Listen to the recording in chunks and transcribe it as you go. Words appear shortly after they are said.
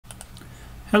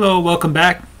Hello, welcome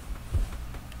back.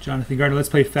 Jonathan Gardner, Let's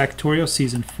Play Factorio,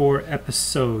 Season 4,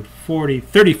 Episode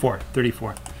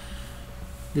 34.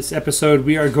 This episode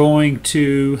we are going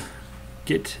to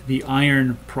get the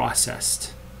iron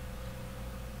processed.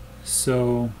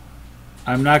 So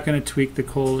I'm not going to tweak the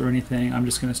coal or anything. I'm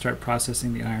just going to start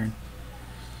processing the iron,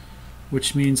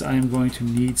 which means I am going to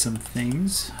need some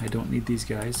things. I don't need these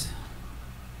guys.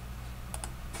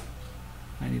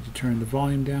 I need to turn the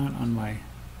volume down on my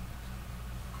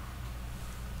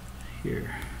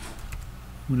here.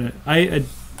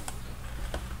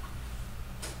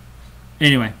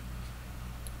 Anyway,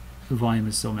 the volume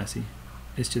is so messy.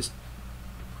 It's just,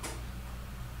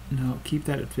 no, keep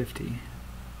that at 50.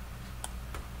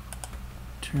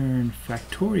 Turn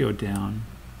Factorio down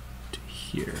to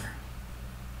here,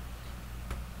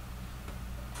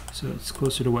 so it's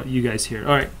closer to what you guys hear.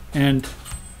 All right, and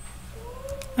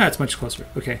that's much closer.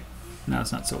 Okay, now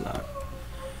it's not so loud.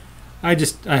 I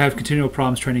have continual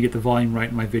problems trying to get the volume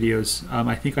right in my videos.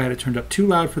 I think I had it turned up too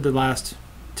loud for the last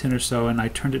 10 or so, and I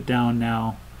turned it down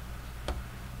now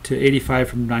to 85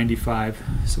 from 95,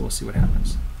 so we'll see what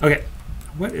happens. Okay,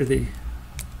 what are they?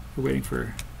 They're waiting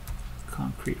for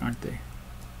concrete, aren't they?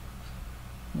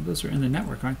 Well, those are in the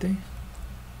network, aren't they?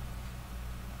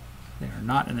 They are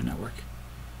not in the network.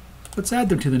 Let's add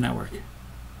them to the network.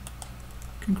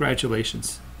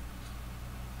 Congratulations.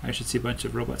 I should see a bunch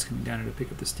of robots coming down here to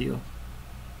pick up the steel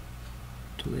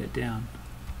to lay it down.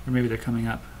 Or maybe they're coming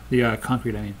up. The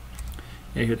concrete, I mean.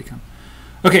 Yeah, here they come.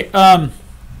 Okay, I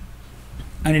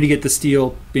need to get the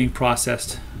steel being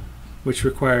processed, which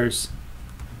requires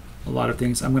a lot of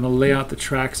things. I'm going to lay out the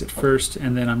tracks at first,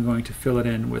 and then I'm going to fill it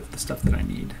in with the stuff that I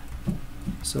need.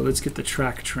 So let's get the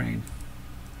track train.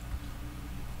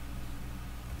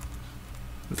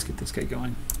 Let's get this guy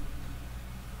going.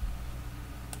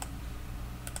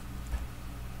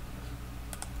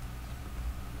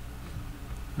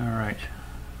 All right.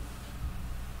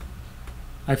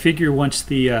 I figure once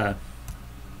the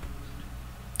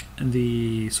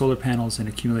solar panels and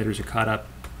accumulators are caught up,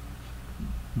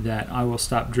 that I will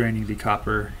stop draining the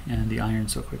copper and the iron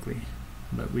so quickly,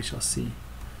 but we shall see.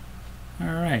 All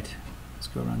right, let's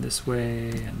go around this way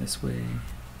and this way.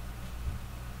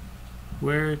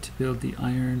 Where to build the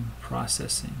iron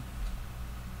processing?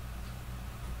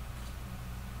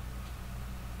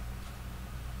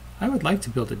 I would like to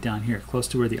build it down here, close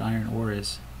to where the iron ore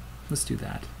is. Let's do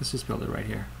that. Let's just build it right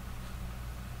here.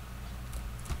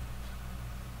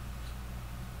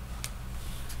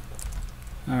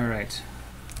 All right.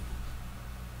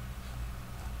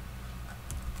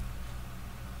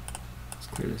 Let's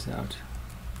clear this out.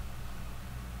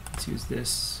 Let's use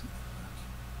this.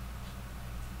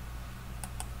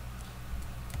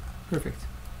 Perfect.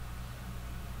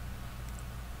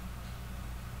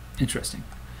 Interesting.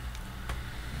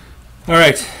 All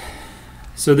right,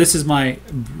 so this is my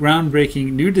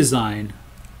groundbreaking new design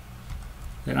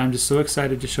that I'm just so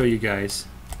excited to show you guys.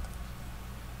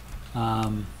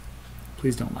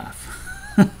 Please don't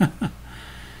laugh.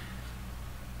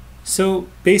 So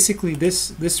basically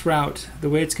this route,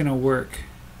 the way it's going to work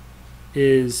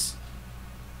is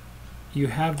you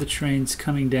have the trains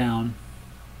coming down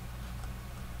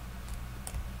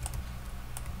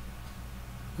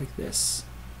like this.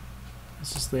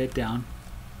 Let's just lay it down.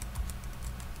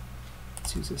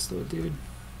 Let's use this little dude.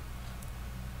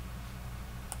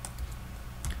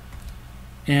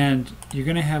 And you're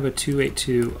going to have a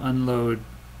 282 unload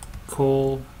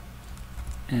coal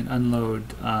and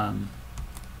unload,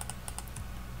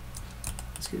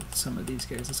 let's get some of these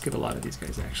guys. Let's get a lot of these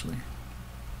guys actually.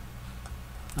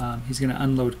 He's going to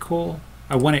unload coal,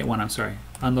 181, I'm sorry.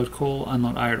 Unload coal,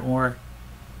 unload iron ore,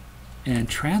 and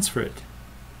transfer it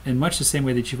in much the same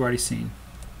way that you've already seen.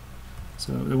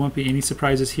 So there won't be any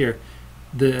surprises here.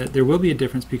 There will be a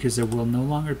difference because there will no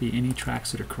longer be any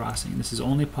tracks that are crossing. This is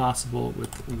only possible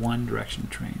with one direction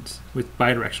trains, with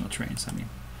bidirectional trains, I mean.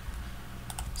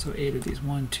 So 8 of these.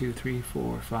 1, 2, 3,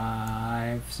 4,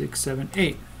 5, 6, 7,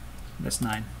 8. That's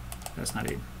 9. That's not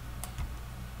 8.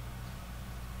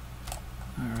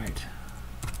 All right.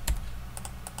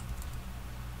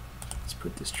 Let's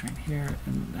put this train here,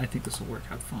 and I think this will work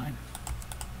out fine.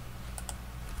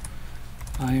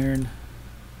 Iron.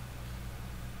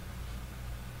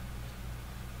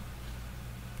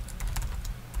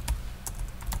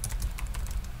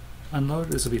 Unload,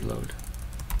 this will be load.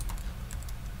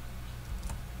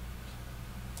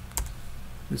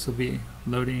 This will be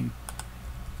loading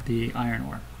the iron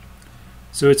ore.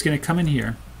 So it's going to come in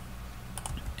here,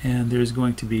 and there's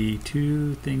going to be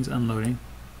 2 things unloading,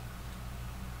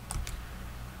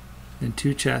 then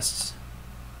 2 chests.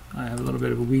 I have a little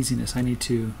bit of a wheeziness. I need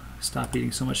to stop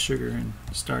eating so much sugar and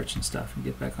starch and stuff and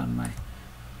get back on my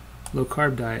low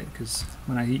carb diet, because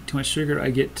when I eat too much sugar I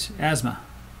get asthma.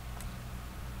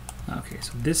 Okay,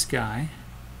 so this guy,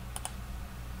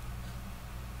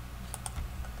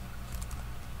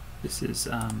 this is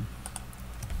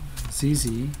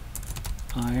ZZ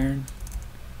iron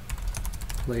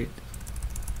plate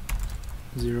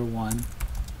 01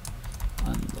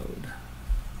 unload.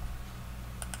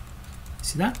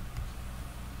 See that?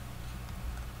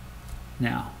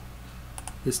 Now,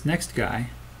 this next guy,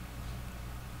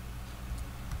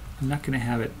 I'm not going to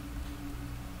have it.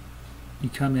 You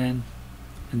come in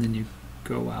and then you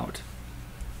go out.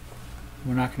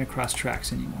 We're not going to cross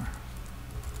tracks anymore.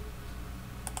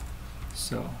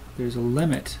 So there's a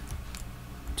limit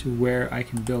to where I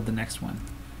can build the next one.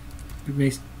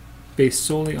 Based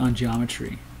solely on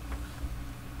geometry.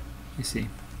 You see.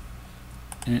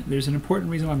 And there's an important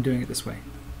reason why I'm doing it this way.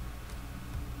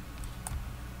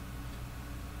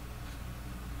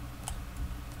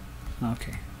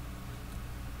 Okay.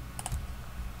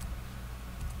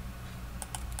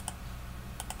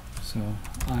 So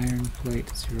iron plate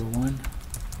 01,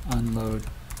 unload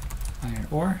iron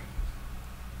ore.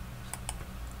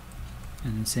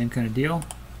 And then same kind of deal.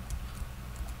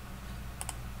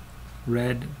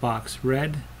 Red box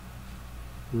red,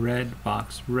 red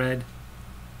box red,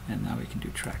 and now we can do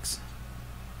tracks.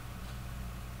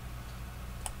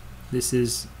 This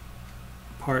is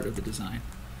part of the design.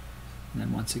 And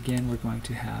then once again we're going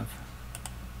to have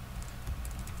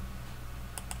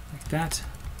like that.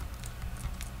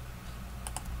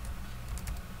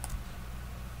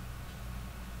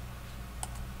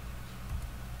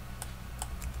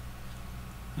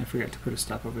 I forgot to put a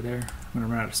stop over there. I'm going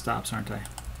to run out of stops, aren't I?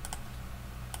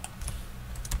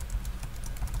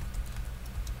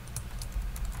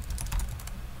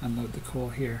 Unload the coal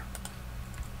here.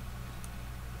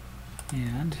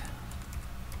 And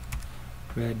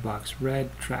red box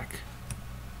red, track.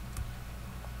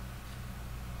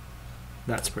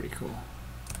 That's pretty cool.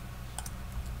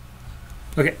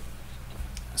 Okay,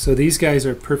 so these guys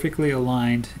are perfectly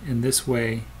aligned in this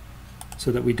way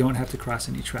so that we don't have to cross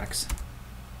any tracks.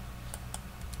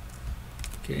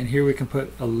 Okay, and here we can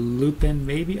put a loop in,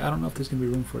 maybe. I don't know if there's going to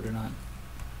be room for it or not.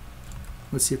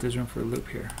 Let's see if there's room for a loop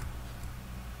here.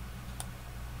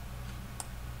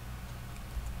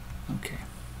 Okay.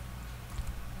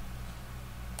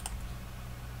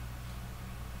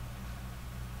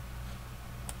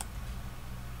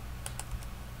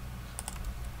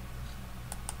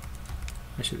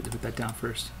 I should have put that down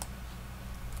first.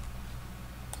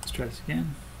 Let's try this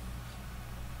again.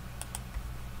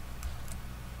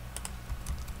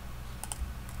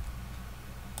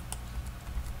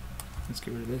 Let's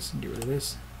get rid of this and get rid of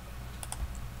this.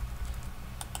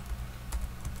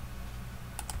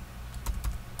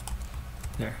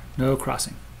 There, no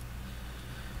crossing.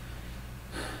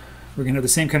 We're going to have the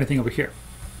same kind of thing over here.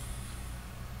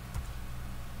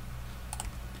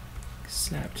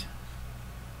 Except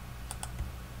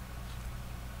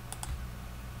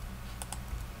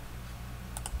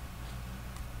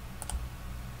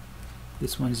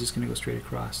this one is just going to go straight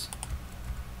across.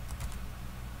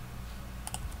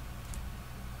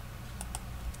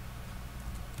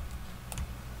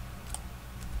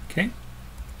 Okay,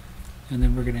 and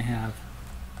then we're going to have,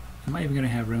 am I even going to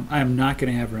have room? I am not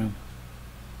going to have room.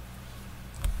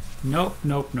 Nope,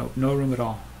 nope, nope, no room at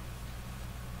all.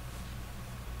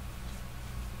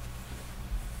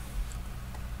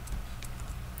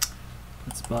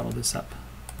 Let's bottle this up.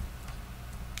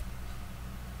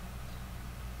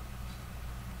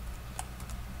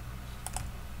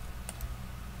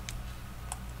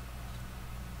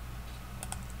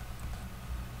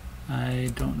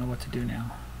 I don't know what to do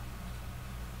now.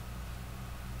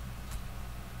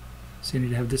 So you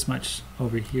need to have this much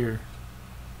over here.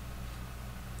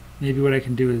 Maybe what I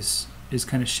can do is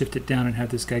kind of shift it down and have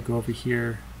this guy go over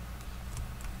here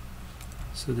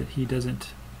so that he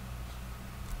doesn't,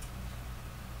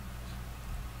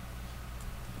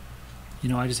 you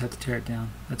know, I just have to tear it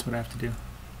down. That's what I have to do.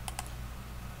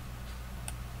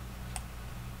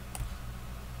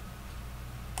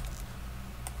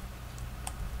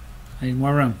 I need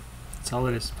more room. That's all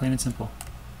it is, plain and simple.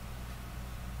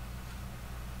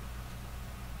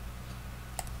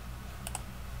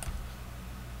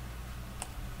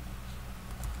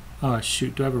 Oh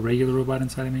shoot, do I have a regular robot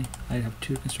inside of me? I have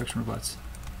two construction robots.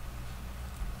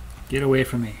 Get away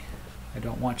from me. I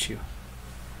don't want you.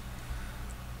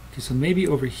 Okay, so maybe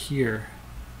over here.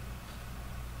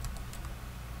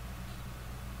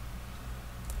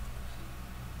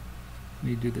 Let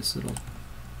me do this little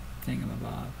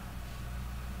thingamabob.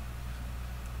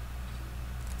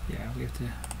 Yeah, we have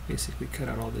basically cut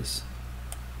out all this.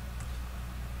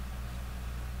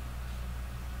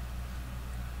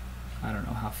 I don't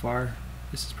know how far.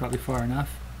 This is probably far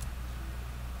enough.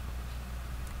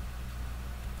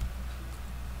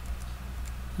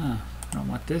 I don't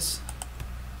want this.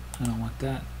 I don't want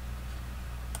that.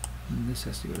 And this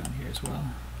has to go down here as well.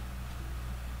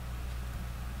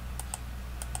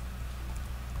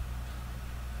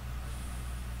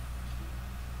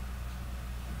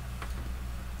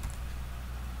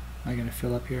 Am I going to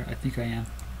fill up here? I think I am.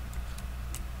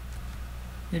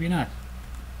 Maybe not.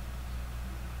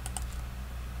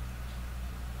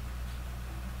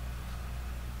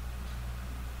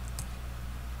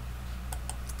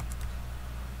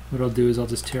 What I'll do is I'll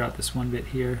just tear out this one bit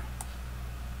here.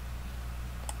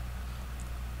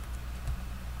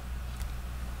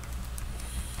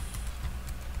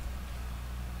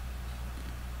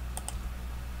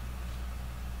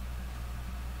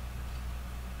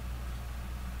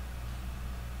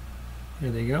 There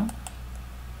they go.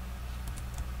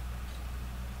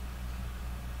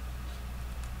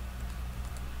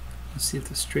 Let's see if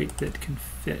the straight bit can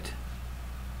fit.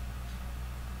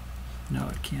 No,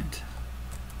 it can't.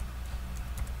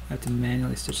 I have to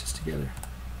manually stitch this together.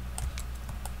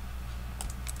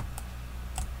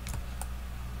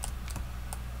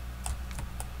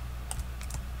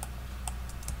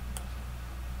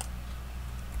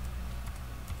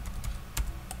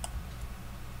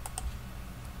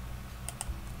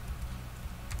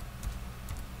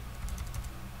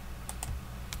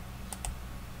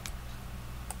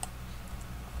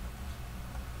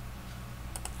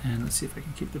 And let's see if I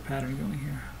can keep the pattern going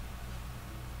here.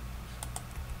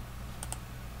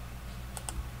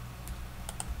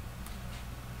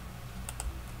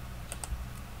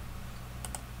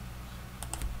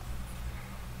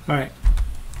 Alright,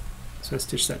 so I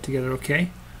stitched that together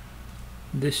okay.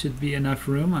 This should be enough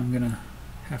room. I'm going to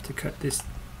have to cut this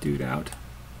dude out.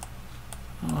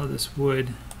 All of this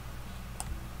wood.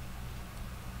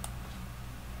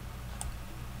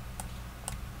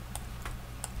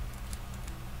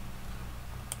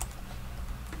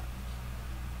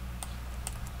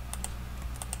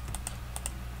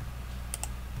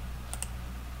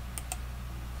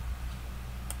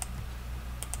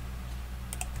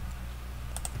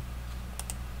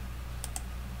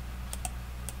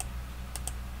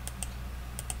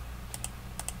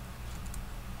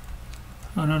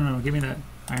 Oh, no, give me that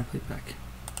iron plate back.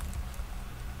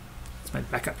 It's my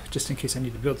backup, just in case I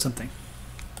need to build something.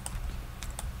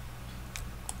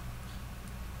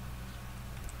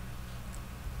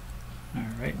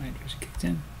 Alright, night vision kicked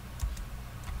in.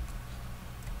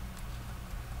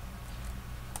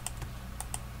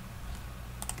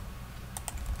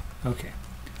 Okay,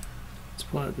 let's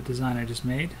pull out the design I just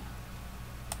made.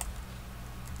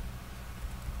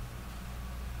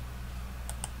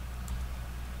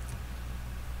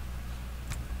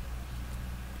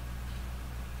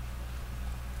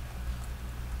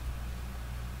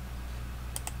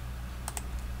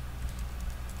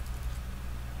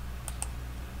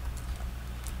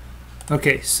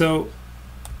 Okay, so,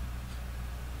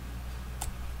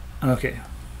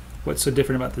 what's so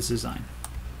different about this design?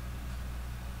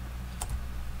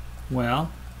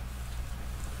 Well,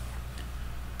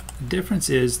 the difference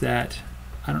is that,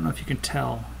 I don't know if you can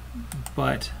tell,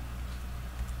 but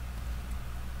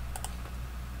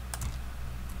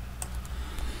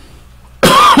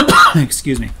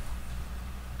excuse me.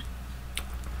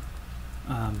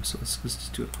 So let's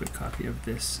just do a quick copy of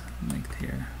this length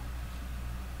here.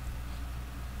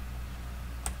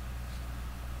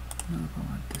 No, I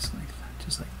want this length,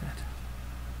 just like that.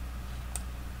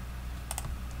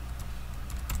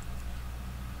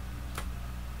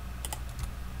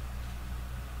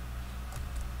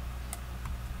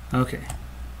 Okay.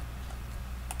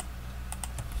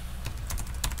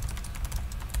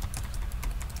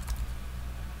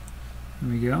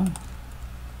 There we go.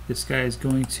 This guy is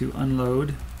going to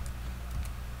unload,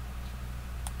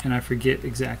 and I forget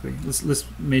exactly. Let's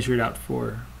measure it out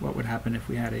for what would happen if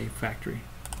we had a factory,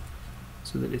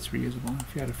 so that it's reusable.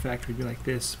 If you had a factory, it'd be like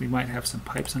this. We might have some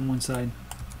pipes on one side,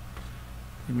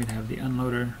 and we'd have the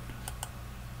unloader.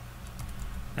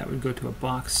 That would go to a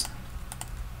box,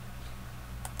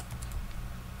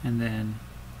 and then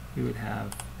we would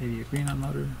have maybe a green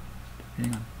unloader,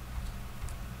 depending on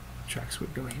tracks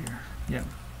would go here. Yep.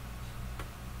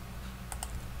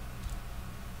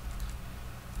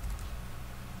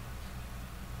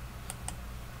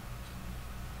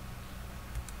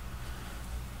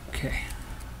 Okay.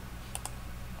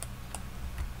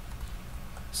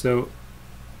 So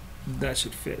that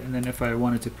should fit. And then if I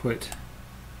wanted to put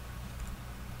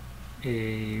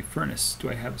a furnace, do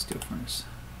I have a steel furnace?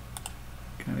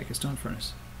 Can I make a stone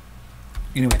furnace?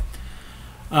 Anyway,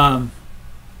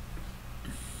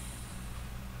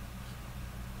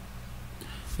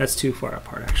 that's too far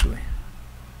apart actually.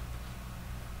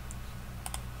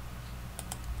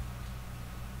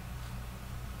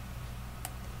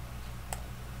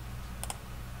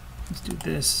 Let's do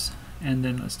this, and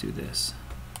then let's do this.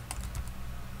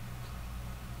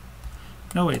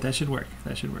 No, wait, that should work.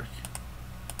 That should work.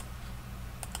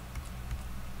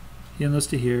 He unloads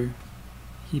to here.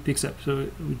 He picks up, so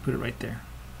we put it right there.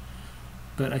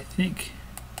 But I think,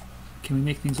 can we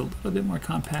make things a little bit more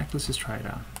compact? Let's just try it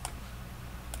out.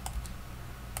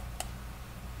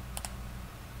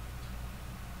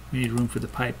 We need room for the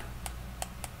pipe.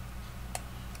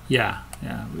 Yeah,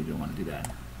 we don't want to do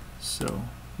that. So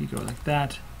we go like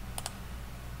that,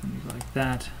 and we go like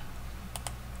that,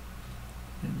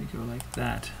 then we go like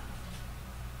that.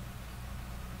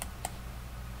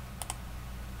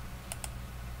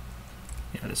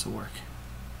 Yeah, this will work.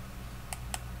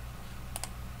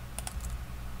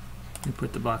 We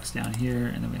put the box down here,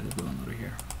 and then we have the blue unloader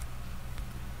here.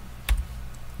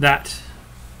 That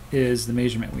is the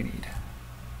measurement we need.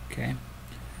 Okay,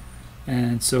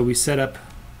 and so we set up.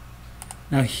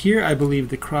 Now here, I believe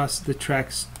the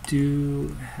tracks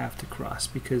do have to cross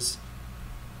because,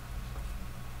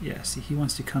 yeah, see, he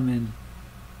wants to come in.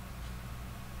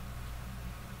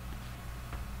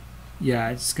 Yeah,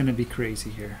 it's going to be crazy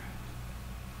here.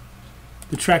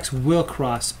 The tracks will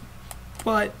cross,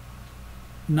 but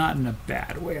not in a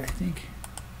bad way, I think.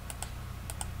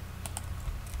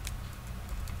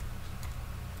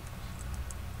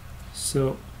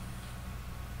 So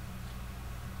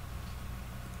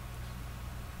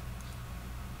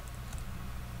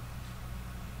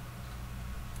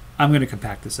I'm going to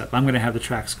compact this up. I'm going to have the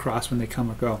tracks cross when they come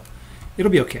or go.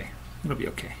 It'll be okay. It'll be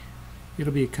okay.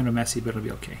 It'll be kind of messy, but it'll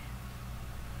be okay.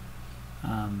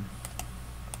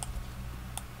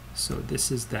 So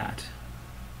this is that.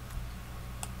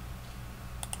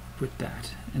 Put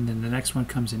that. And then the next one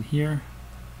comes in here.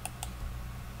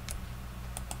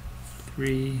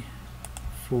 3,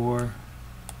 4,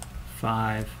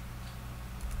 5.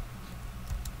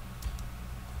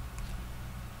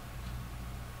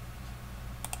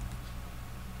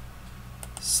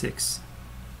 6.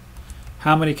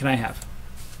 How many can I have?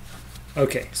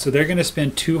 Okay, so they're going to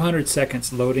spend 200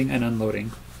 seconds loading and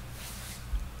unloading.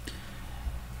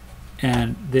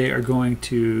 And they are going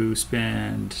to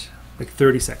spend like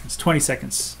 30 seconds, 20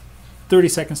 seconds, 30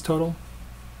 seconds total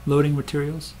loading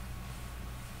materials.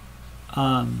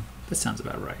 That sounds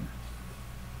about right.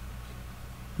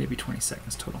 Maybe 20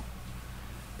 seconds total,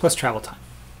 plus travel time.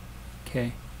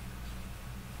 Okay.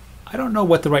 I don't know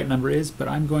what the right number is, but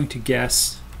I'm going to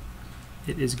guess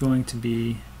it is going to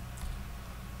be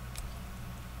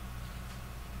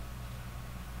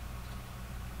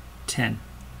 10.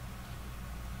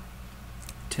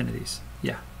 10 of these.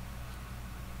 Yeah.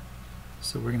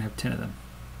 So we're going to have 10 of them.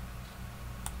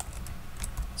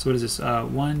 So what is this?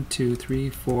 1, 2, 3,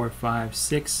 4, 5,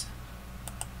 6,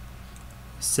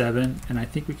 7. And I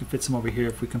think we can fit some over here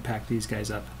if we compact these guys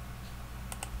up.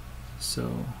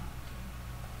 So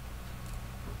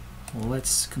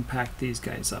let's compact these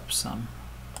guys up some.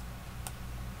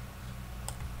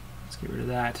 Let's get rid of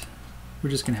that. We're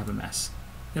just going to have a mess.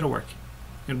 It'll work.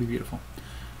 It'll be beautiful.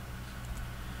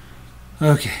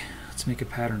 Okay, let's make a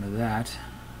pattern of that.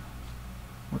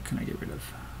 What can I get rid of?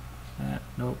 That,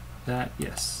 nope, that,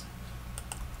 yes.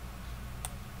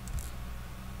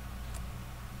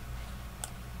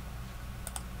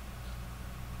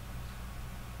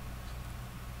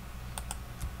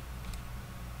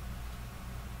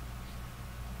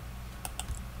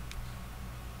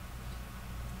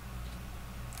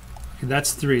 Okay,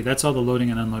 that's 3. That's all the loading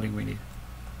and unloading we need.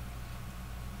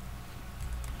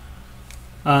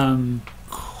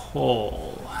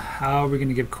 Coal. How are we going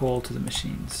to give coal to the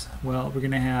machines? Well, we're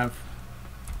going to have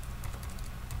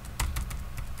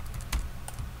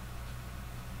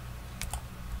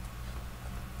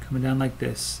coming down like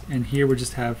this, and here we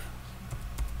just have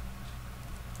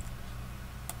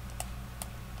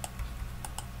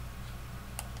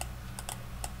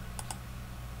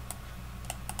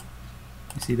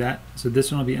you see that? So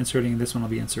this one will be inserting and this one will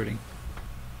be inserting.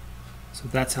 So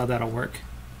that's how that'll work.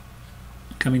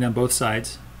 Coming down both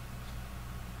sides.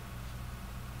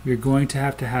 You're going to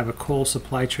have a coal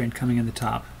supply train coming in the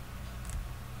top,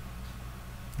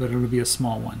 but it'll be a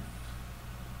small one.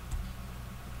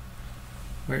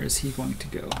 Where is he going to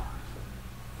go?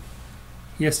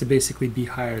 He has to basically be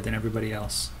higher than everybody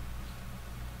else,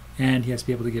 and he has to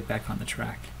be able to get back on the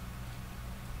track.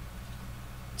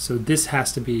 So this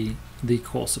has to be the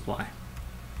coal supply,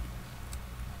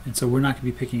 and so we're not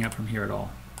going to be picking up from here at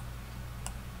all.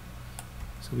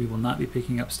 So we will not be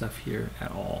picking up stuff here at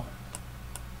all.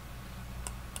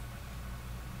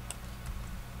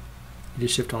 You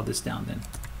just shift all this down then.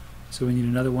 So we need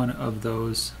another one of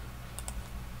those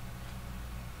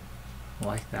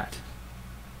like that.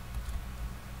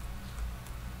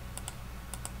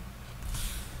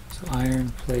 So iron,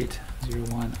 plate,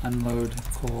 01, unload,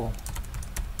 coal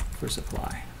for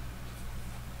supply.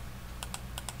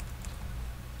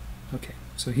 Okay,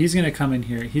 so he's going to come in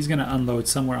here. He's going to unload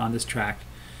somewhere on this track.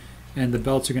 And the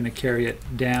belts are going to carry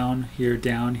it down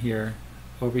here,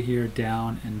 over here,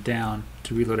 down, and down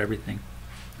to reload everything.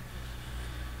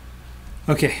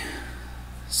 Okay,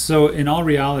 so in all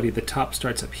reality, the top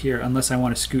starts up here, unless I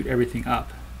want to scoot everything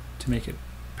up to make it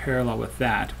parallel with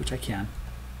that, which I can.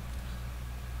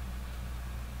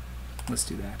 Let's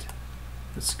do that.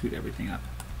 Let's scoot everything up.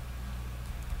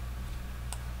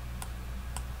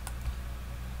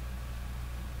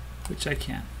 Which I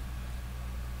can.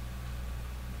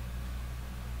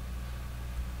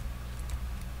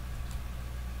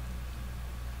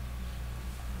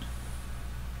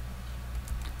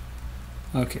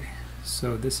 Okay,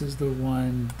 so this is the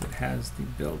one that has the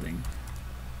building.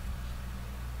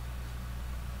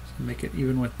 So make it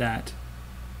even with that.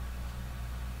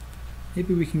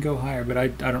 Maybe we can go higher, but I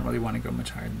don't really want to go much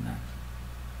higher than that.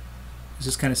 Let's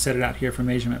just kind of set it out here for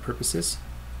measurement purposes.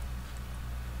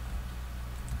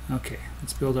 Okay,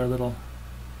 let's build our little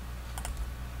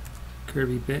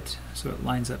curvy bit so it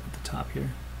lines up at the top here.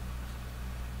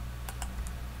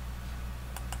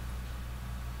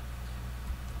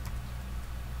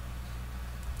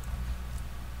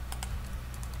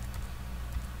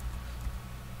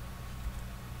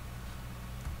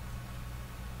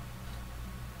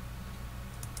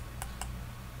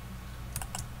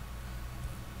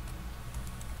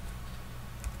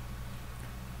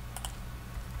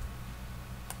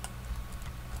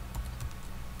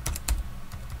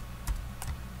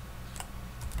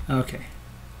 Okay.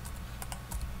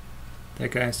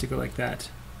 That guy has to go like that.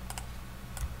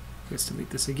 Let's delete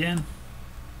this again.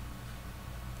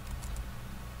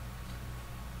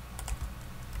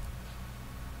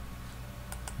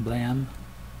 Blam.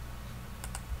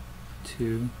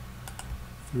 2,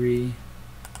 3,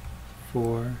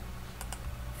 4,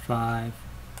 5,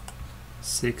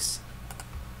 6,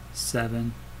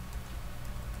 7.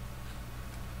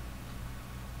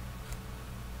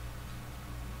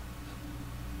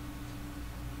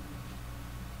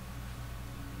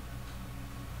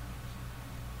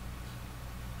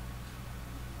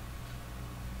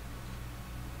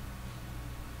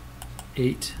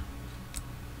 8,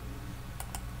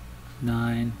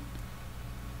 9,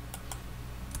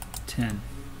 10,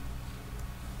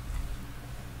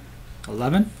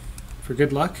 11 for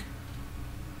good luck.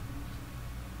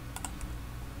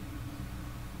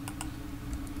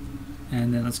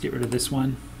 And then let's get rid of this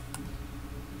one.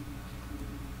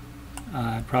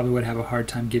 I probably would have a hard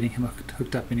time getting him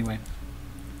hooked up anyway.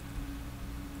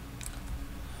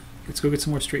 Let's go get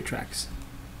some more straight tracks.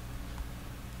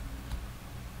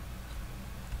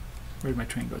 Where did my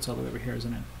train go? It's all the way over here,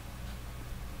 isn't it?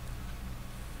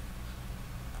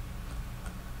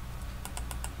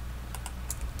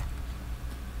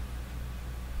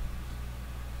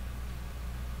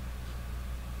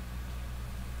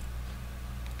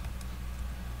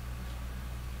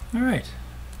 All right.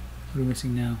 What are we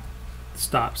missing now?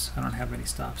 Stops. I don't have any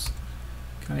stops.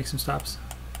 Can I make some stops?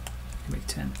 I can make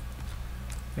 10.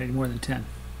 I need more than 10.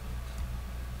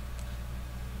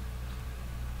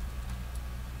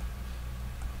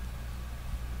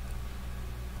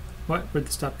 What? Where'd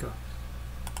the stop go?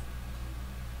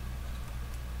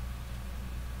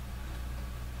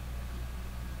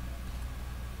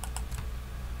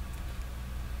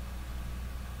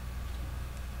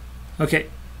 Okay.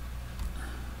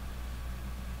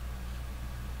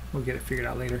 We'll get it figured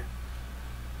out later.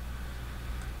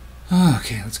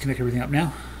 Okay, let's connect everything up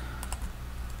now.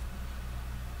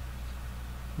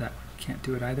 That can't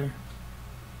do it either.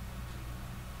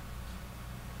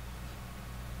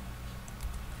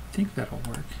 I think that'll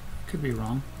work. Could be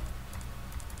wrong.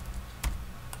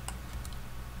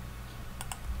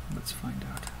 Let's find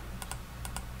out.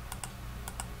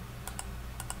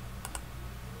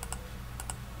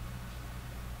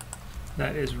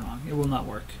 That is wrong. It will not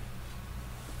work.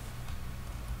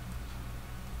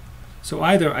 So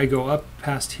either I go up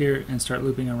past here and start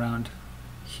looping around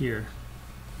here.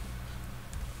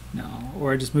 No,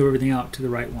 or I just move everything out to the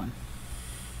right one.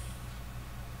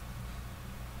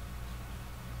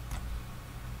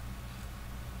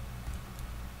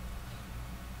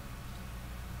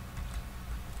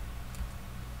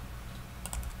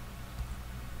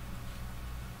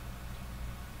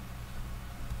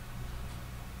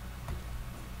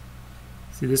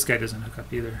 See, this guy doesn't hook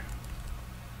up either.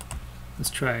 Let's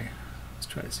try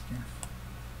this again.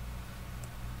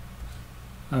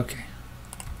 Okay.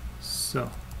 So,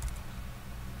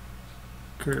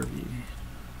 curvy.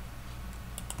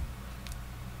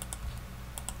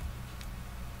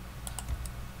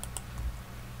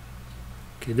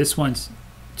 Okay, this one's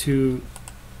too.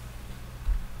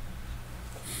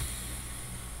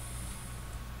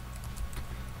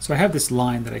 So I have this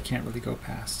line that I can't really go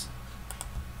past.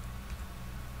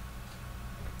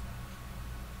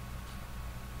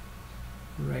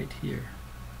 Right here.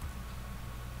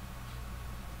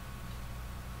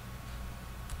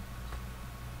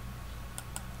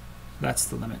 That's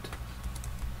the limit.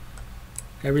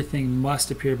 Everything must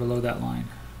appear below that line.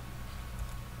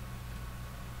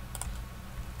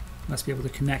 Must be able to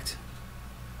connect.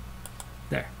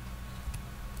 There.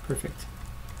 Perfect.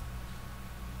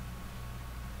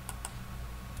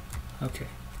 Okay.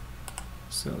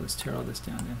 So let's tear all this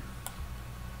down then.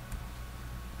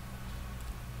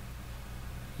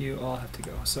 You all have to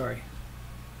go. Sorry.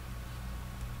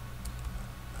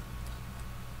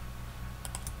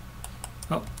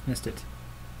 Oh, missed it.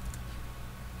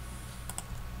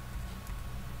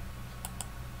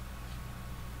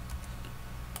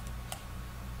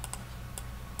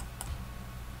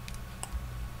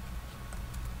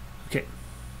 Okay.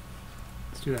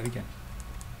 Let's do that again.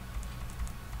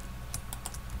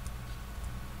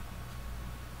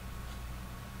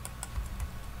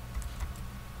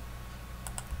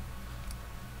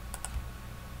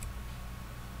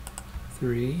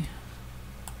 Three,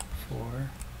 4,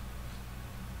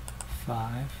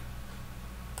 5,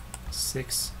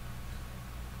 6,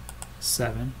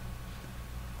 7,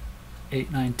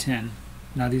 8, 9, 10.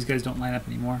 Now these guys don't line up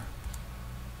anymore.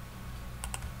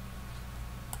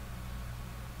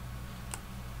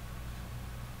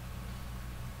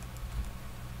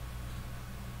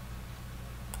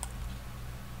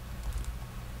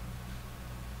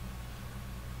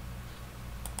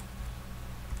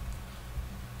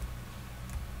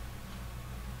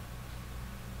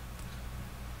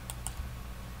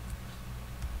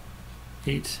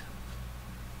 Eight.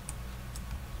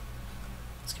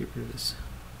 Let's get rid of this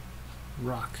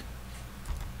rock.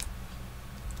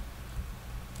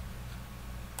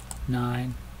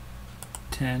 9,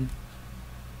 10.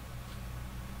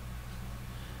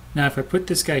 Now if I put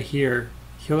this guy here,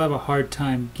 he'll have a hard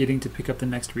time getting to pick up the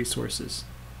next resources.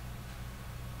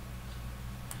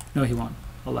 No, he won't.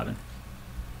 11.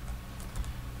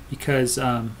 Because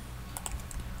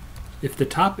if the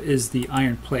top is the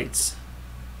iron plates,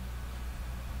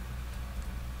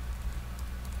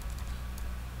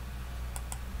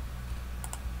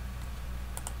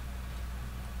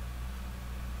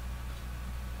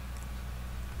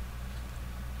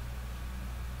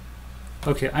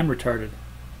 okay, I'm retarded.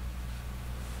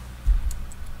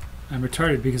 I'm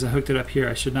retarded because I hooked it up here.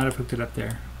 I should not have hooked it up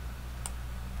there.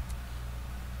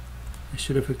 I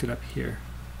should have hooked it up here.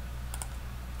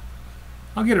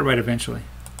 I'll get it right eventually.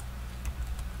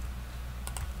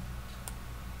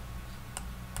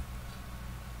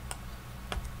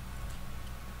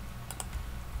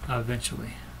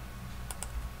 Eventually.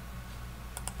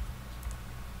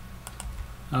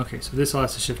 Okay, so this all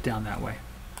has to shift down that way.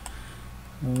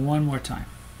 One more time.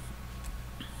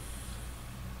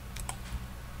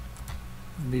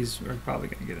 These are probably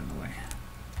going to get in the way.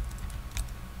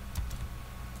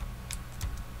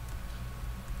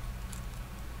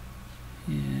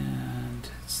 And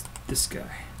it's this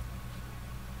guy.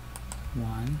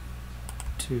 1,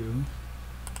 2,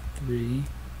 3,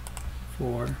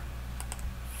 4,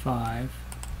 5,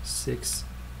 6,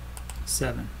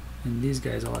 7. And these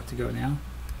guys all have to go now.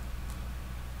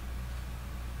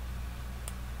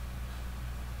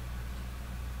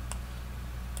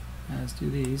 As do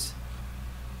these.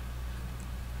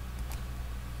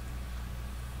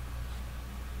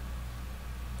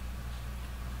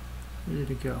 Where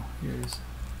did it go? Here it is.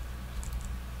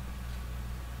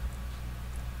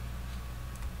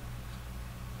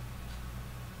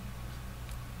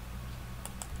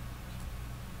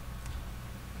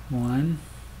 One,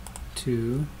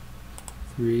 2,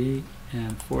 3,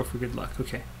 and 4 for good luck.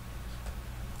 Okay.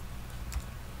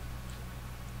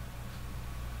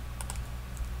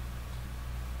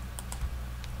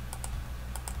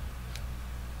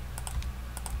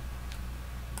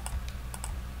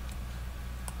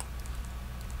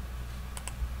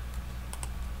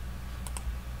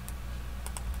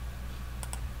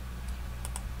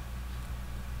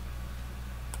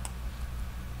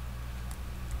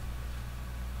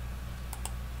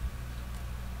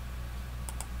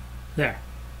 There.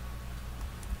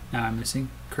 Now I'm missing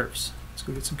curves. Let's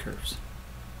go get some curves.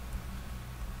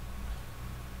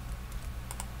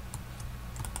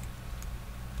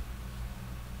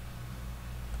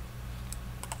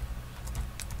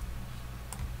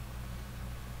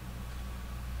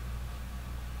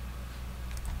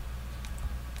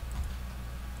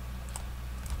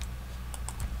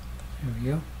 There we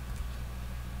go.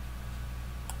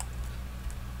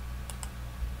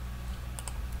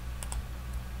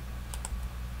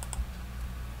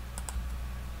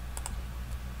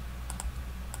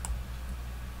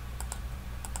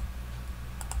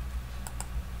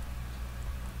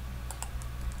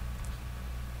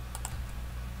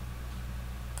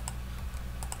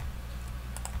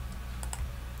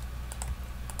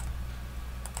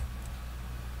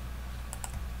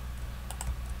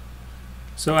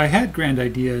 So I had grand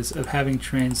ideas of having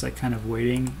trains like kind of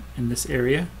waiting in this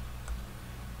area,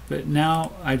 but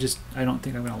now I don't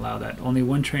think I'm going to allow that. Only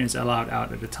one train is allowed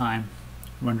out at a time,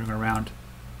 wandering around,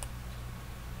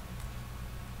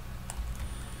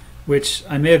 which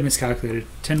I may have miscalculated.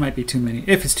 10 might be too many.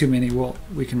 If it's too many,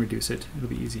 we can reduce it. It'll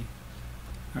be easy.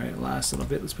 All right, last little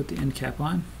bit. Let's put the end cap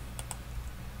on.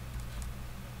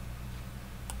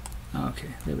 Okay,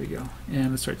 there we go. And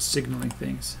let's start signaling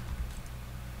things.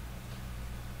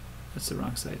 That's the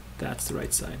wrong side. That's the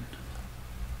right side.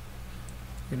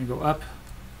 We're going to go up.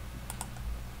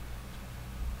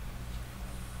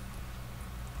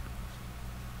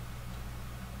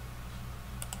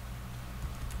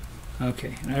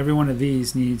 Okay, and every one of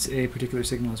these needs a particular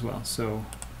signal as well. So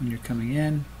when you're coming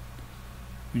in,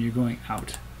 when you're going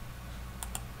out,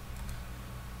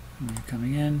 when you're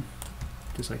coming in,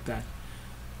 just like that.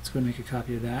 Let's go and make a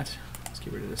copy of that. Let's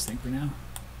get rid of this thing for now.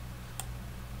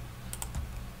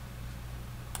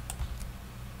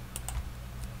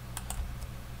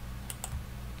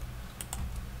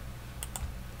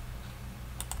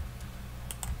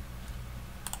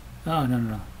 Oh,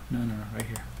 no, right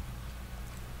here.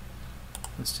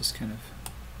 Let's just kind of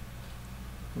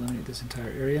eliminate this entire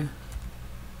area.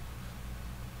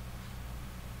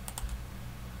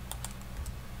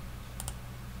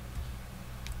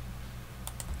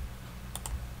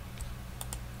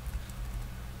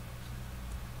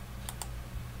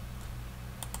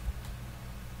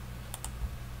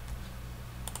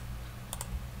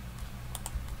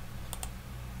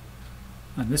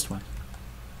 I missed one.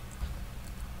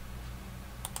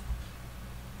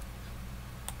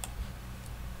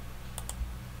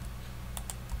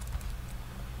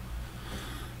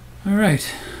 All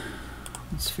right,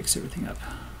 let's fix everything up.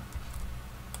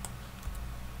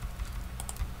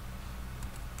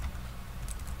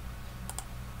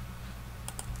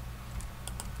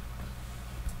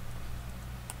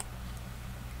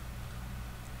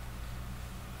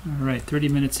 All right, 30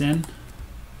 minutes in.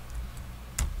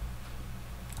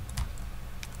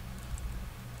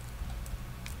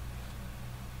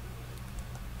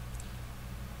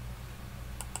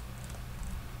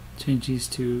 Change these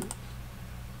to,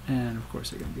 and of course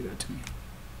they're going to do that to me.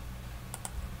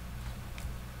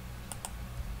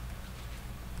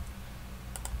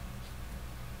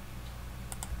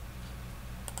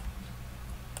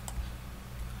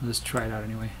 I'll just try it out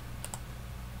anyway.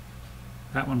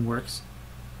 That one works.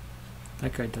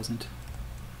 That guy doesn't.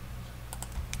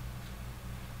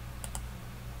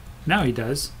 Now he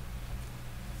does.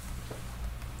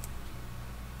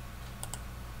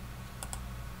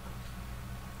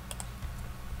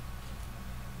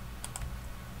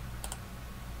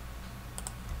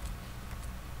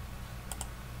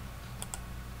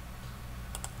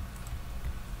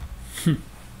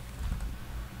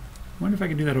 Wonder if I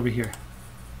can do that over here.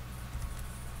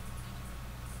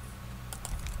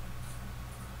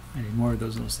 I need more of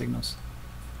those little signals.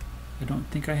 I don't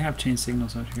think I have chain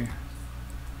signals out here.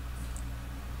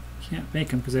 Can't make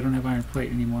them because I don't have iron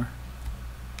plate anymore.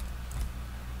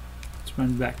 Let's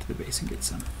run back to the base and get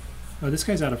some. Oh, this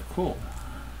guy's out of coal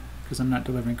because I'm not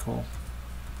delivering coal.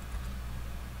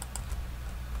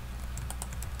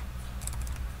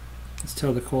 Let's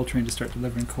tell the coal train to start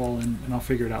delivering coal, and I'll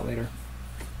figure it out later.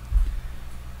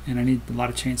 And I need a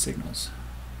lot of chain signals.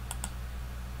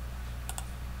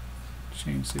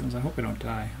 Chain signals. I hope I don't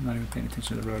die. I'm not even paying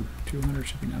attention to the road. 200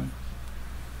 should be now.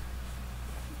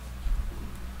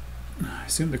 I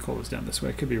assume the coal is down this way.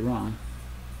 I could be wrong.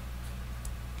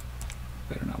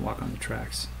 Better not walk on the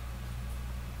tracks.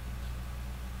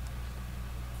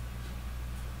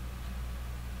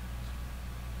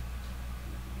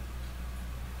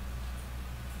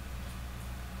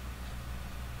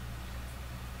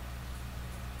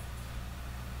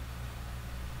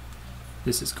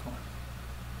 This is coal.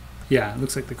 Yeah, it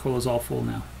looks like the coal is all full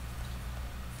now.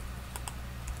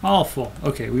 All full.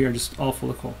 Okay, we are just all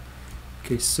full of coal.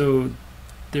 Okay, so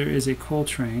there is a coal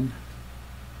train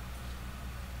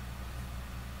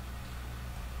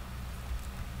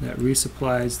that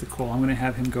resupplies the coal. I'm going to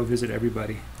have him go visit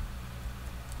everybody.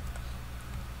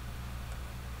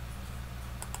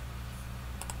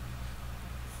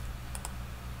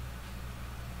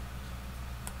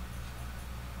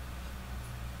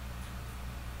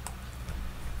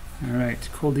 Alright,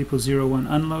 coal depot 01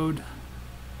 unload.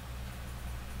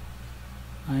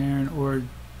 Iron ore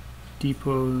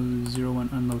depot 01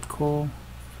 unload coal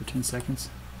for 10 seconds.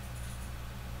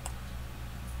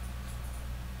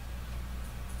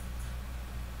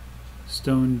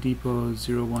 Stone depot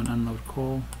 01 unload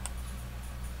coal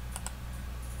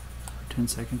for 10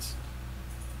 seconds.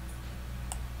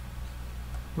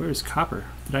 Where is copper?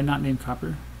 Did I not name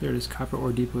copper? There it is, copper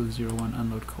ore depot 01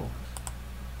 unload coal.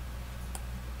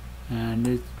 And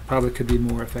it probably could be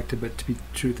more effective, but to be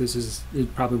truth,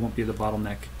 it probably won't be the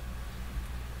bottleneck.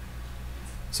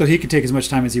 So he can take as much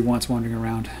time as he wants wandering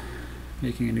around,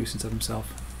 making a nuisance of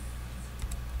himself.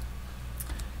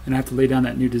 And I have to lay down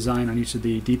that new design on each of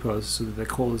the depots so that the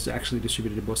coal is actually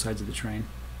distributed to both sides of the train,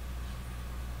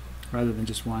 rather than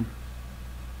just one.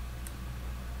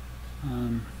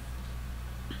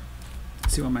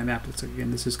 Let's see what my map looks like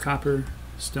again. This is copper,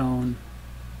 stone,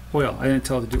 oil. I didn't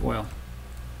tell it to do oil.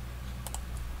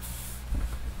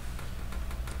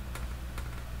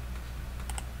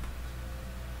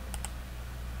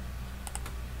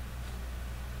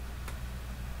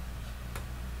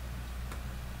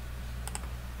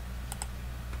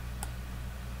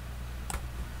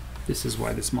 This is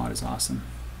why this mod is awesome.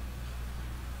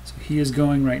 So he is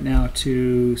going right now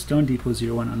to Stone Depot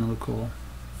 01 unload coal.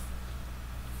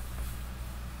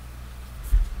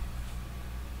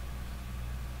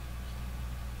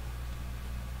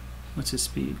 What's his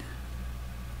speed?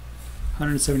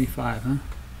 175, huh?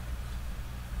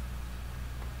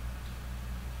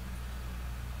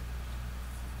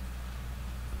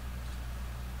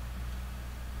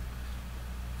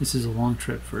 This is a long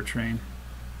trip for a train.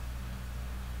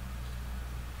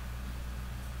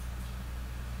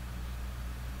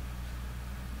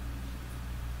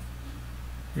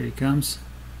 Here he comes.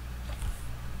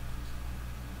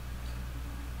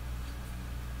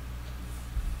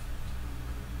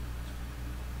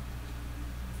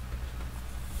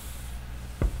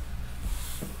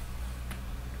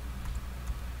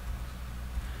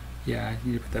 Yeah, I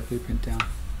need to put that blueprint down.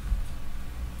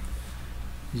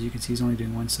 As you can see, he's only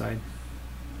doing one side.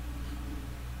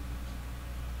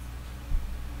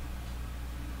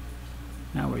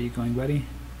 Now where are you going, buddy?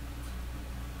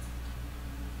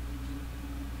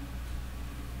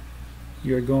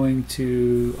 You're going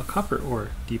to a copper ore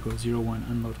depot 01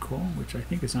 unload coal, which I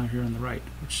think is down here on the right.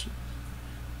 Which,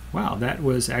 wow, that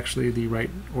was actually the right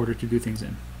order to do things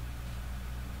in.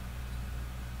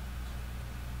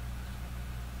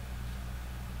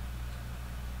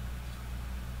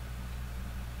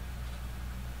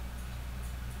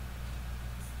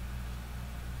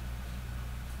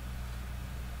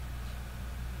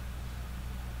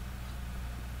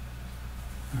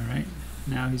 All right,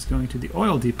 now he's going to the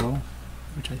oil depot,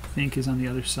 which I think is on the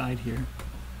other side here.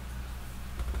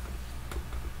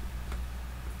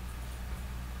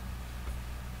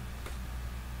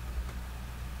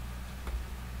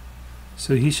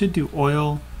 So he should do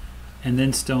oil and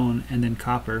then stone and then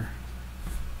copper.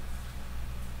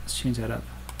 Let's change that up.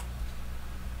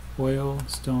 Oil,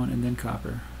 stone, and then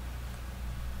copper.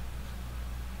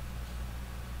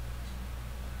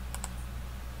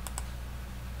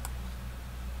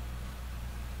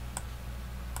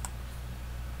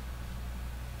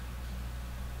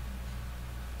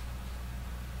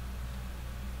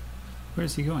 Where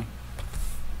is he going?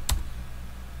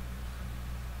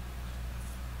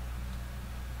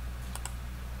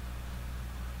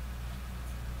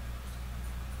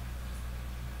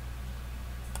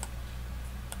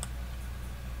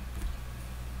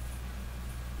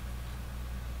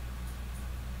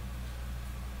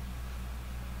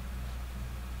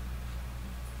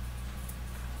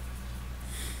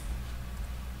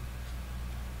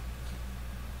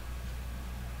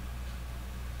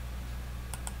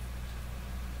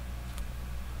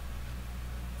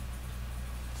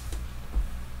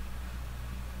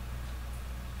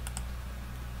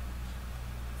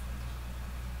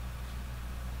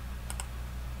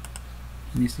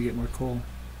 He needs to get more coal.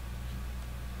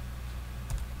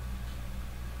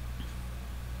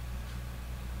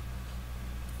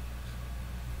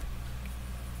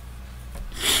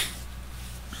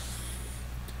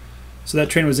 So that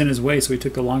train was in his way, so he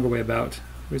took the longer way about.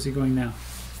 Where's he going now?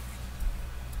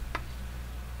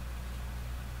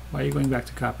 Why are you going back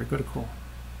to copper? Go to coal.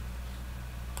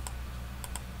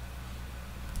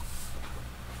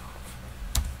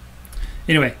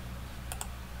 Anyway.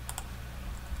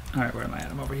 Alright, where am I at?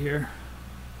 I'm over here.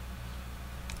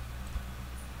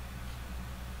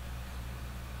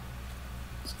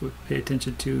 Let's go pay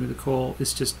attention to the coal.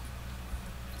 It's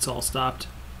all stopped.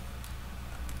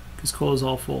 Because coal is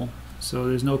all full. So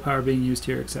there's no power being used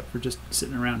here except for just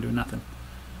sitting around doing nothing.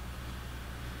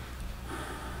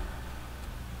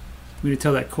 We need to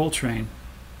tell that coal train.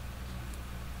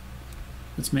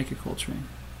 Let's make a coal train.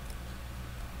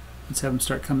 Let's have them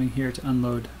start coming here to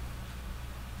unload.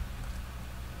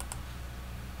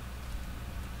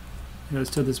 Yeah,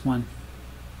 let's tell this one.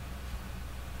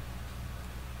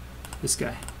 This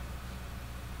guy.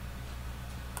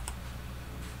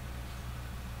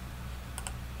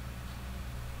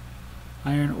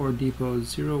 Iron ore depot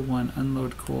 01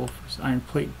 unload coal for iron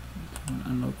plate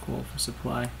unload coal for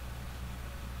supply.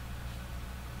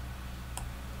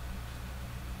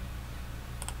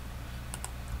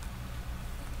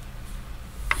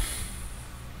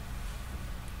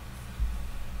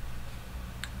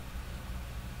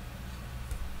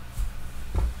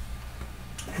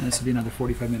 And this will be another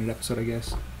 45-minute episode, I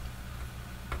guess.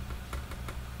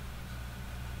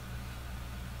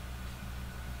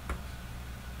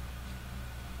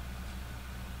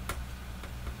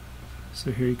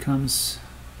 So here he comes.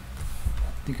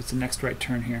 I think it's the next right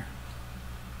turn here.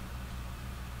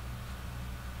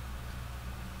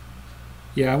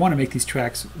 Yeah, I want to make these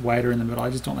tracks wider in the middle. I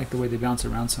just don't like the way they bounce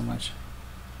around so much.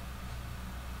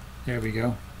 There we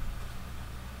go.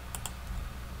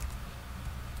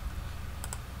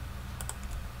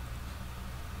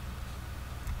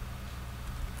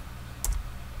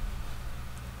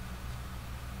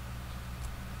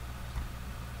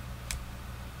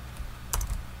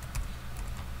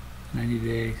 I need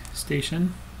a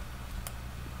station.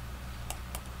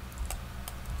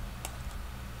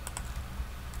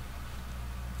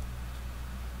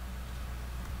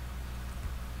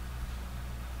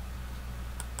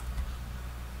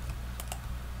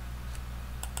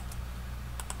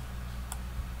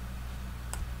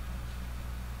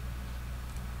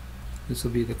 This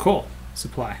will be the coal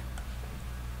supply.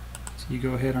 So you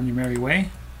go ahead on your merry way.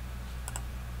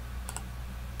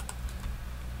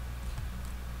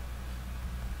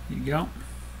 There you go.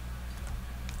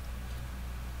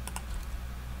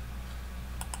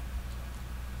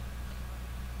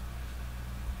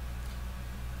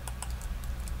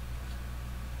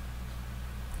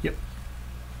 Yep.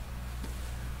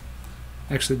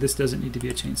 Actually, this doesn't need to be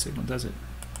a chain signal, does it?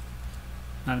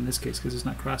 Not in this case, because it's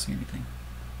not crossing anything.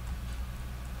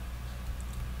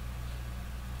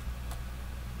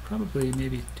 Probably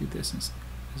maybe do this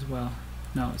as well.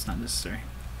 No, it's not necessary.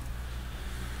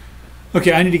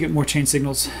 Okay, I need to get more chain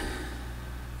signals.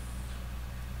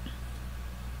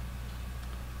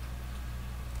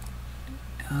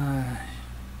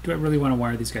 Do I really want to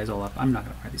wire these guys all up? I'm not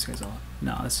going to wire these guys all up.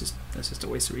 No, that's just a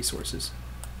waste of resources.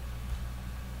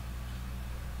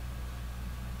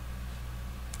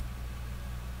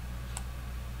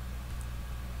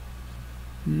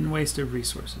 Waste of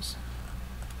resources.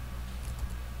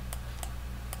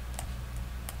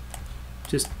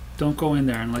 Just don't go in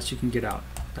there unless you can get out.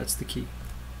 That's the key.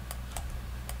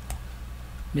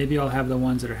 Maybe I'll have the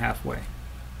ones that are halfway.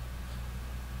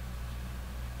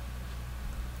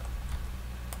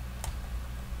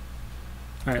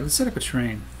 Alright, let's set up a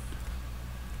train.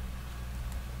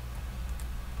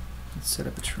 Let's set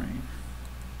up a train.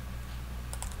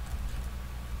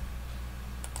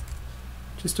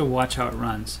 Just to watch how it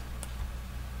runs.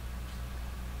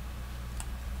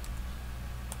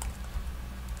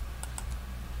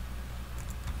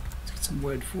 Let's get some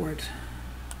wood for it.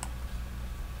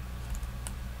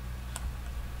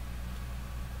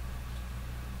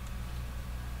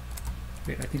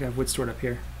 Wait, I think I have wood stored up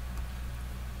here.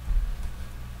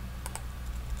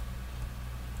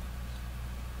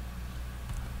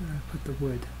 Where did I put the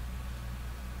wood?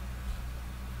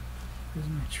 Where's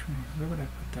my train? Where would I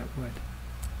put that wood?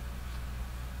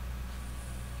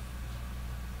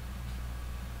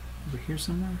 Over here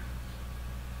somewhere?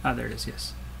 Ah, there it is,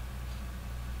 yes.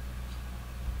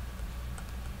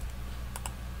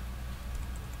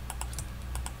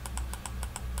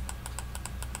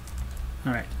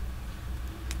 All right.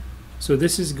 So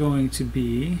this is going to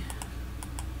be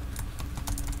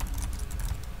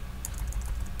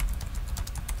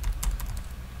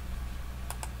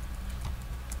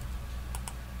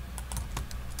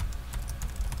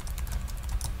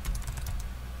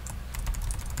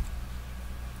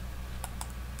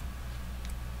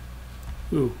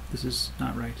ooh, this is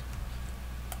not right.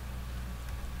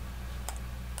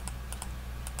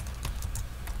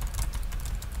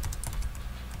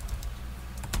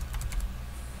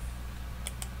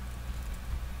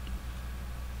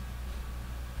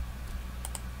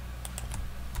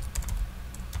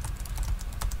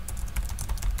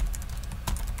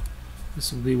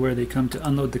 This will be where they come to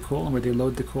unload the coal and where they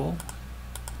load the coal.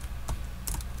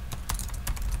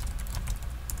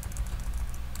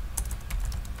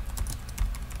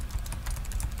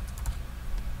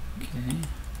 Okay. And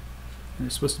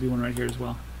there's supposed to be one right here as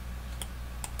well.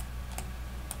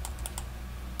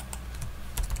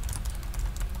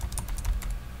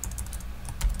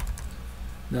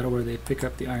 That'll where they pick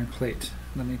up the iron plate.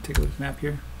 Let me take a look at the map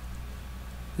here.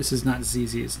 This is not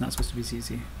ZZ, it's not supposed to be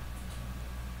ZZ.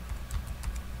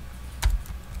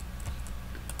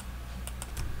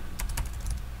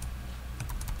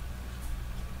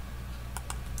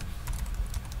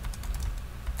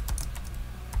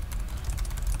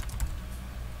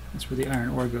 That's where the iron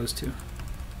ore goes to.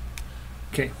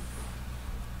 Okay.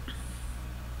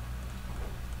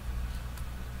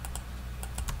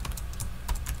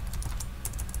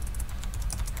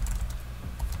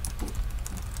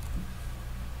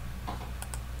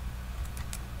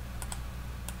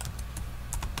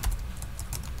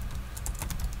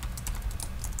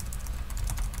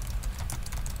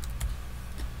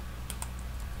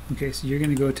 Okay, so you're going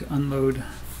to go to unload.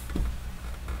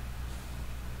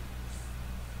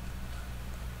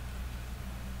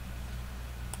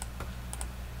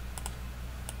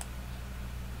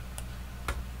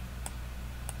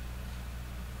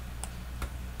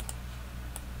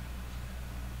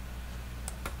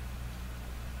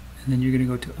 And then you're going to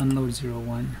go to unload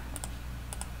 01.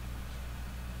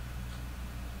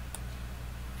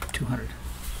 200.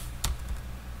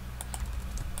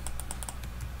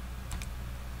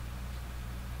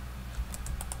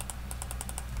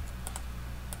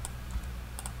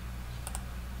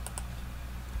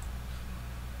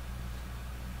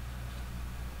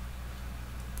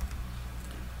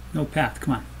 No path,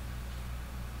 come on.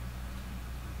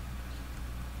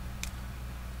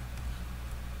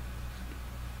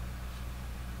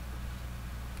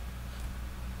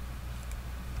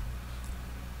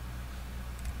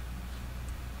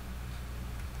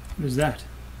 What is that?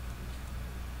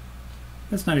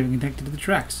 That's not even connected to the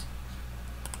tracks.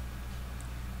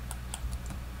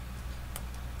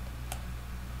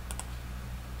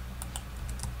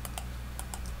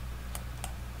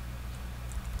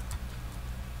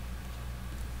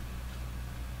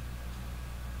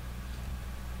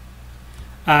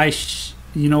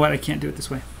 You know what? I can't do it this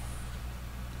way.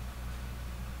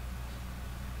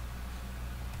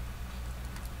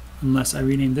 Unless I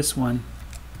rename this one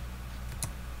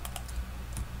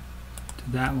to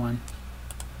that one.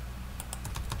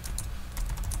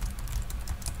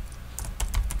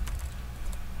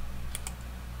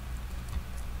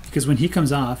 Because when he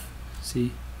comes off,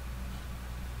 see,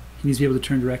 he needs to be able to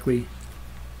turn directly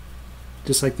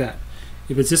just like that.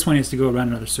 If it's this one, he has to go around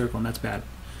another circle, and that's bad.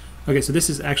 Okay, so this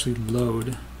is actually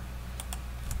load.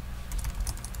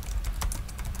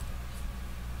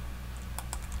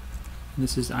 And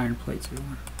this is iron plates.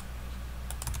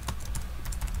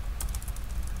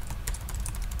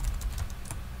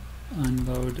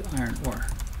 Unload iron ore.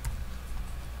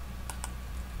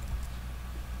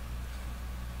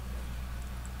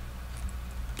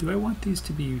 Do I want these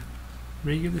to be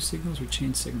regular signals or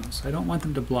chain signals? I don't want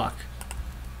them to block.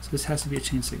 So this has to be a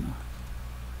chain signal.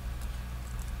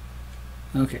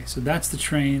 Okay, so that's the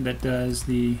train that does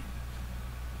the...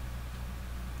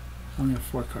 I only have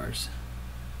 4 cars.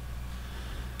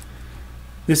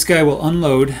 This guy will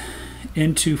unload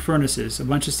into furnaces, a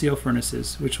bunch of steel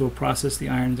furnaces, which will process the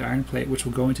iron into iron plate, which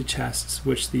will go into chests,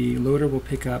 which the loader will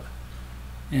pick up,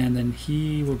 and then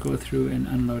he will go through and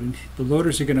unload. And the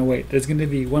loaders are going to wait. There's going to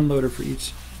be one loader for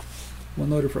each, one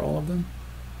loader for all of them.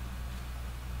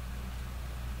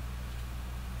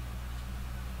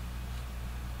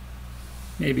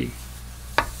 Maybe.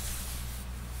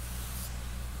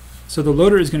 So the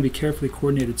loader is going to be carefully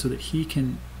coordinated so that he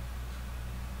can,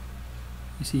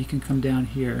 you see, he can come down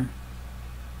here,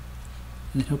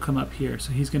 and then he'll come up here.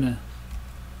 So he's gonna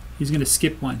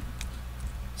skip one,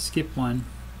 skip one,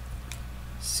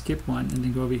 skip one, and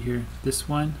then go over here. This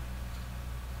one,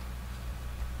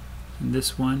 and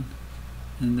this one,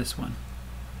 and this one.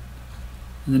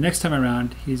 And the next time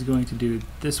around, he's going to do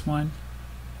this one,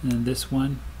 and then this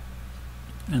one,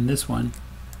 and this one,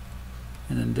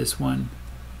 and then this one,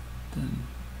 then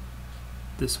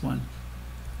this one,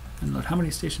 and load. How many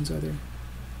stations are there?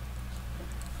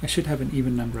 I should have an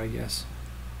even number, I guess.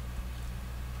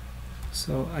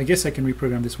 So I guess I can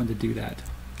reprogram this one to do that.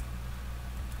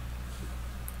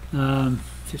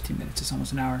 15 minutes, it's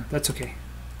almost an hour. That's okay.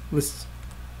 Let's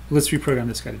reprogram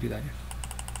this guy to do that here.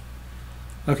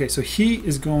 Okay, so he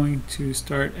is going to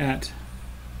start at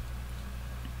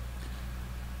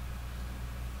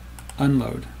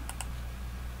unload,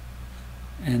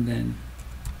 and then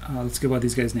let's give all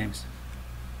these guys names.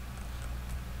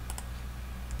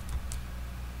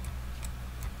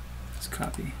 Let's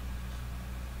copy.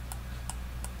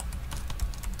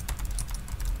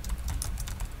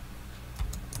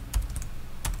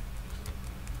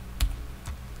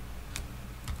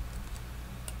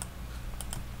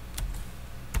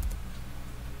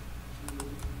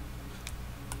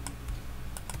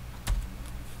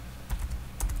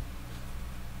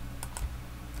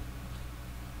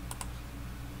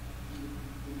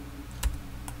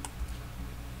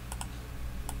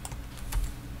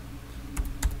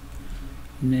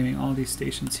 naming all these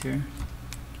stations here.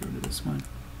 Get rid of this one.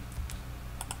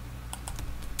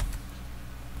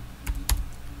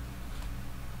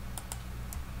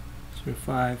 So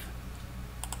 5.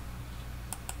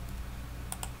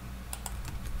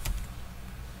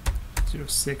 Zero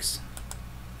 6.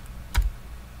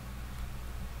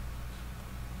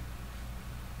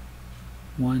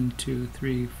 1, 2,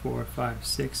 3, 4, 5,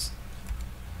 6.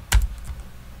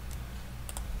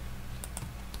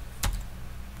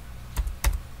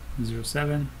 0,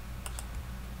 7.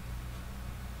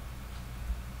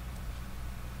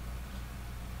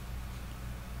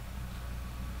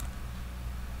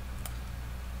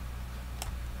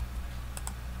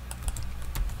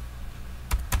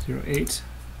 0, 8.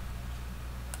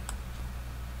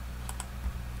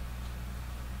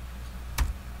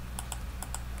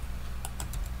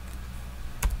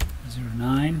 0,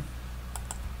 9.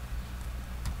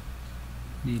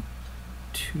 Need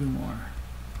 2 more.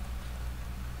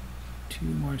 2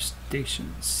 more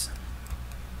stations.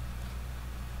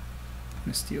 I'm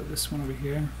going to steal this one over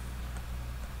here.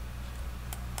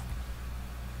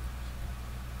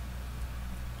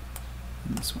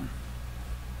 And this one.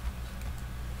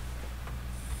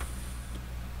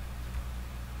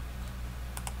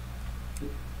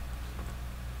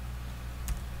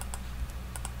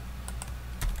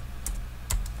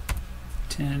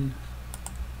 Ten.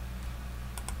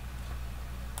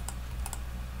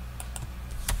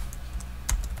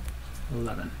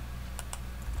 11.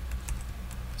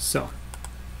 So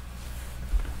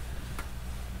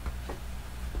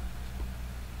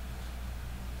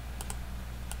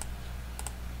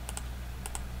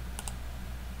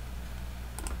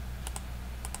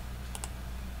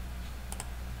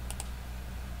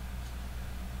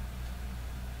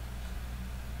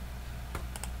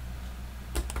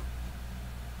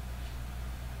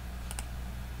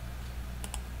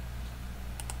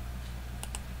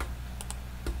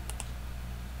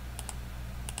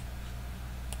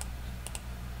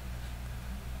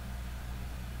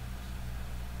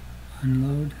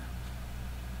unload. There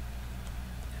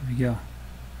we go.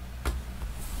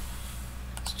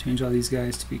 Let's change all these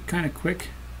guys to be kind of quick.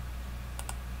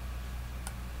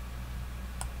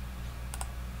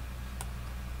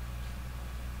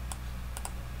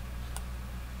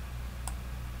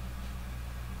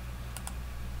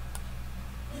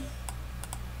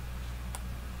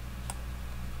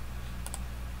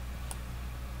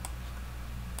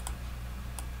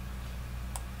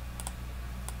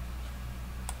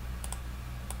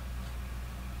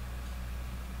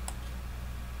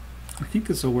 I think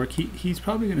this will work. He's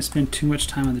probably going to spend too much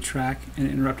time on the track and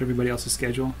interrupt everybody else's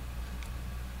schedule,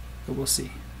 but we'll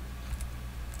see.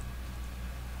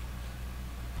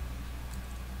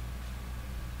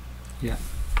 Yeah.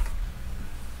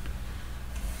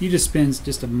 He just spends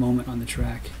just a moment on the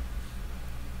track.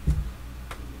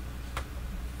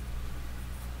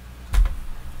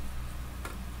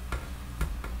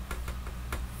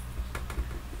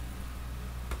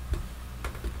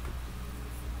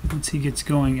 Once he gets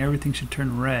going, everything should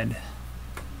turn red.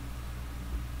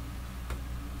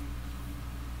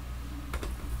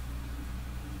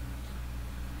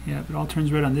 Yeah, it all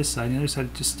turns red on this side. The other side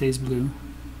it just stays blue.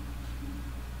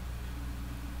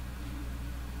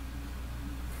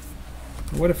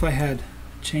 But what if I had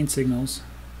chain signals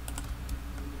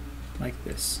like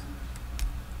this?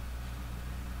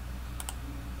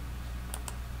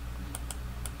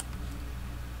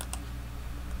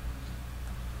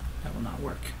 That will not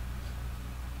work.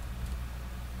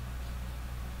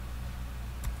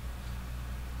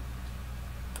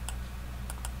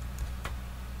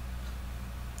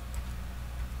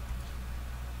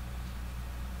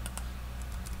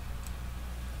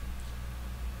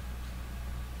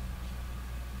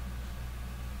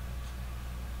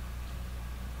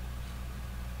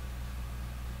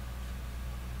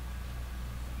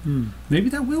 Maybe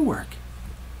that will work.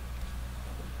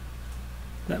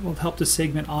 That will help to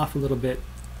segment off a little bit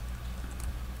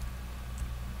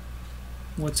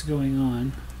what's going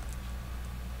on.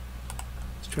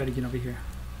 Let's try to get over here.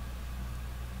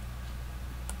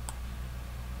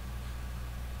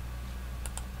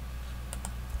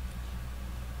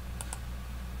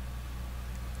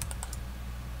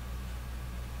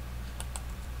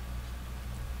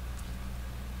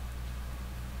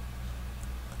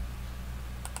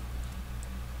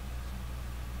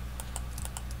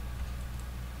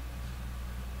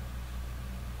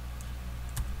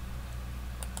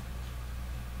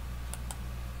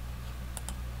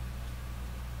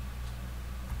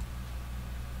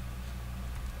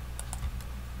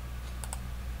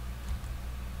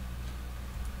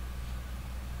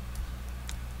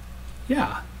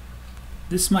 Yeah,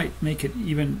 This might make it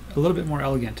even a little bit more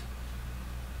elegant.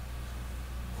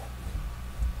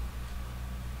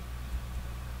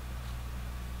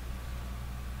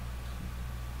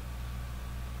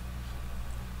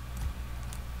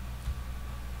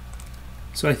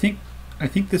 So I think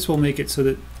this will make it so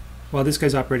that while this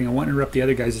guy's operating, I won't interrupt the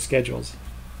other guys' schedules.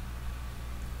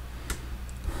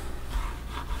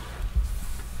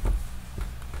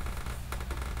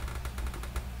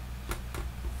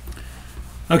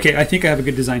 Okay, I think I have a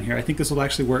good design here. I think this will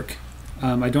actually work.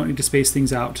 I don't need to space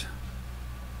things out.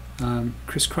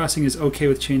 Crisscrossing is okay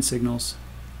with chain signals.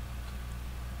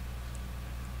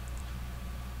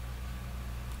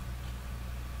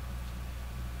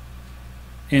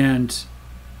 And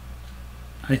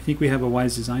I think we have a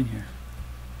wise design here.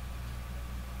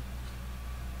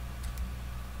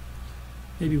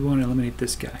 Maybe we want to eliminate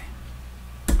this guy.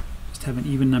 Just have an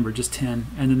even number, just 10.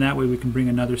 And then that way we can bring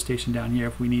another station down here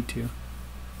if we need to.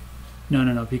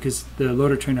 No, because the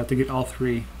loader turned out to get all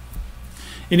 3.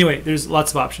 Anyway, there's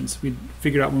lots of options. We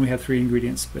figured out when we have 3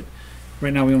 ingredients, but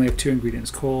right now we only have 2 ingredients,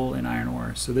 coal and iron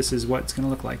ore. So this is what it's going to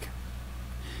look like.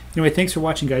 Anyway, thanks for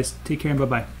watching, guys. Take care and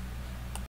bye-bye.